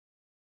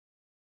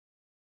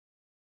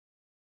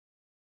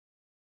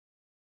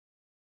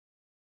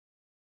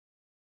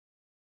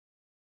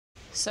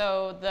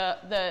So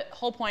the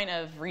whole point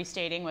of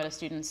restating what a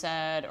student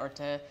said, or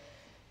to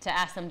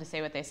ask them to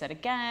say what they said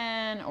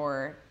again,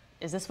 or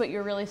is this what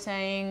you're really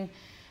saying?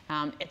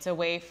 It's a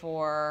way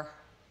for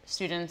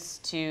students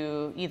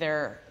to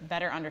either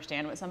better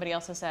understand what somebody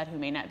else has said who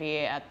may not be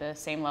at the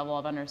same level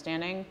of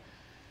understanding,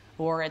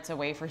 or it's a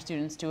way for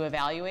students to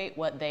evaluate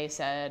what they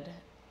said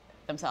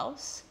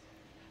themselves.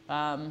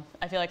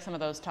 I feel like some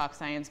of those talk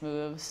science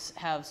moves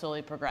have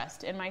slowly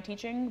progressed in my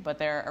teaching, but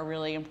they're a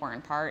really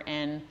important part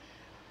in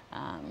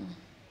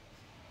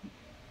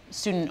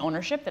student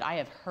ownership, that I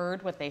have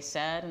heard what they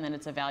said and that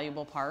it's a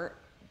valuable part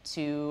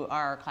to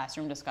our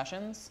classroom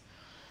discussions.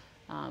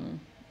 And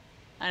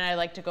I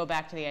like to go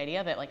back to the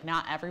idea that, like,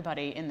 not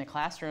everybody in the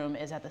classroom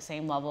is at the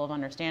same level of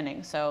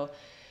understanding. So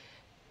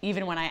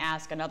even when I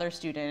ask another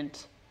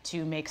student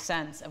to make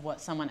sense of what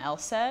someone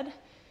else said,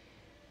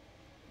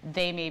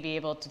 they may be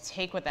able to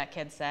take what that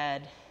kid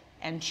said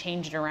and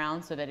change it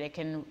around so that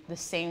the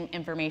same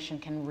information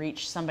can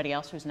reach somebody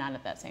else who's not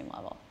at that same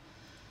level.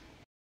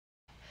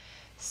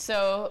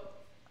 So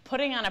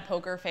putting on a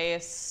poker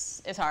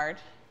face is hard,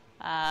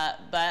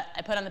 but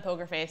I put on the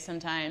poker face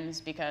sometimes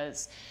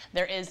because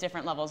there is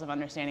different levels of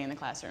understanding in the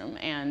classroom.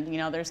 And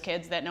there's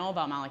kids that know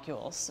about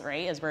molecules,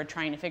 right, as we're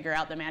trying to figure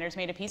out that matter's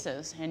made of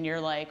pieces, and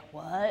you're like,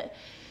 what?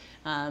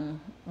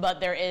 But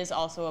there is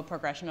also a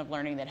progression of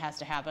learning that has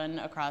to happen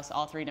across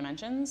all three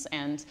dimensions,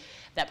 and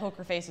that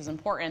poker face is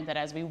important, that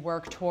as we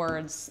work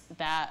towards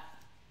that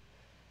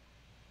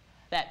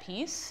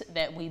piece,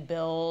 that we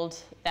build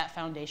that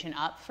foundation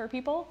up for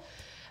people.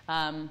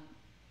 The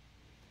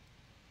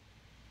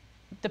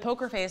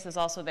poker face is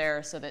also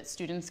there so that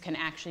students can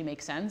actually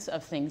make sense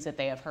of things that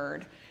they have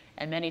heard.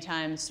 And many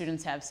times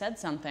students have said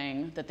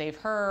something that they've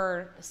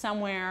heard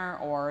somewhere,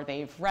 or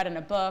they've read in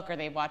a book, or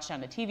they've watched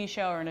on a TV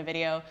show or in a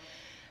video.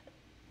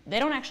 They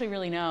don't actually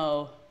really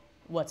know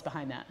what's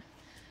behind that.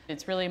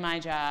 It's really my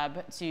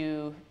job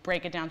to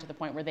break it down to the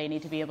point where they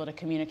need to be able to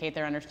communicate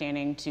their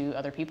understanding to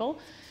other people.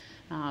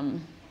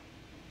 And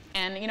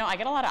I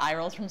get a lot of eye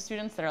rolls from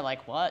students that are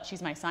like, what?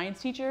 She's my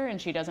science teacher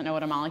and she doesn't know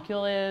what a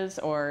molecule is,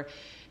 or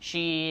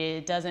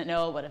she doesn't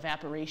know what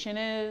evaporation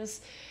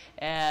is.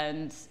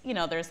 And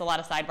there's a lot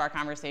of sidebar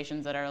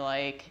conversations that are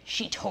like,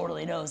 she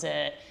totally knows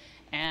it.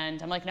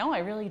 And I'm like, no, I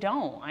really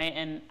don't.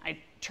 I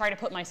try to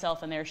put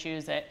myself in their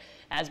shoes, that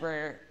as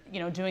we're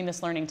doing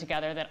this learning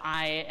together, that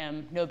I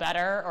am no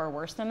better or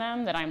worse than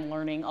them, that I'm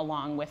learning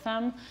along with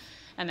them.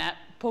 And that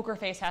poker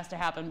face has to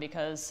happen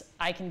because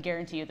I can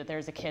guarantee you that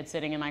there's a kid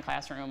sitting in my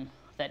classroom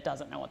that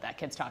doesn't know what that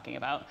kid's talking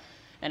about.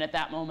 And at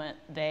that moment,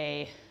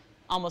 they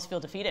almost feel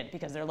defeated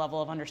because their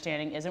level of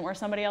understanding isn't where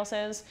somebody else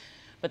is.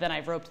 But then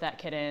I've roped that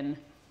kid in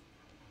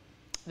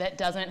that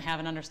doesn't have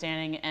an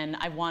understanding, and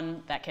I've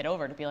won that kid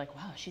over to be like,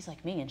 wow, she's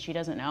like me and she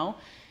doesn't know,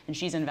 and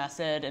she's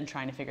invested in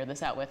trying to figure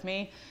this out with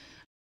me.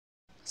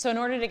 So in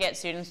order to get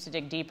students to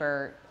dig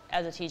deeper,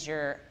 as a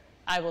teacher,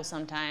 I will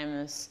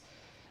sometimes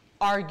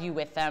argue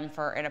with them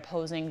for an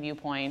opposing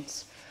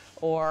viewpoint,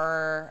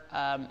 or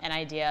an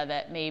idea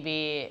that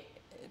maybe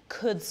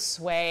could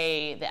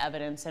sway the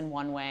evidence in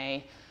one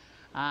way.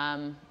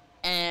 And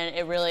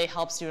it really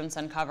helps students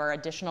uncover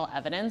additional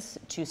evidence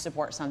to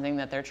support something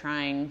that they're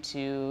trying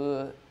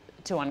to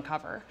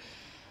uncover.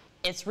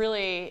 It's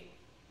really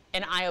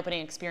an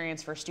eye-opening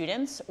experience for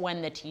students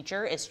when the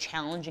teacher is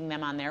challenging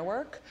them on their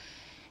work.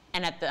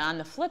 And on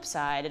the flip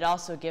side, it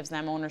also gives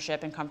them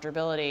ownership and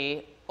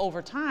comfortability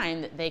over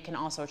time that they can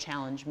also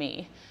challenge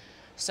me.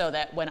 So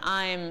that when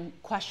I'm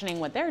questioning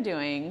what they're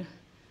doing,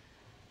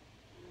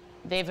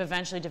 they've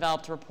eventually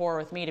developed rapport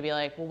with me to be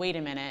like, well, wait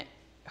a minute,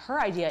 her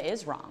idea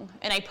is wrong.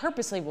 And I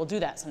purposely will do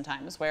that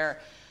sometimes, where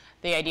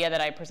the idea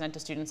that I present to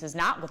students is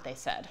not what they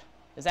said,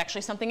 is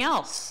actually something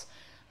else.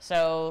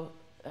 So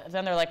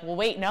then they're like, well,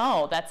 wait,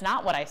 no, that's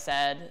not what I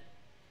said.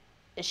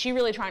 Is she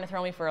really trying to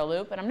throw me for a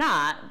loop? And I'm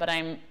not, but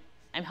I'm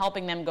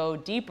helping them go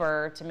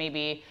deeper to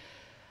maybe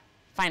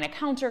find a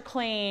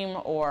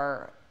counterclaim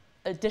or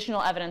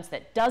additional evidence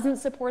that doesn't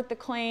support the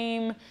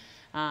claim.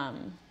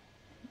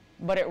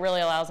 But it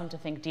really allows them to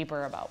think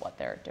deeper about what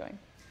they're doing.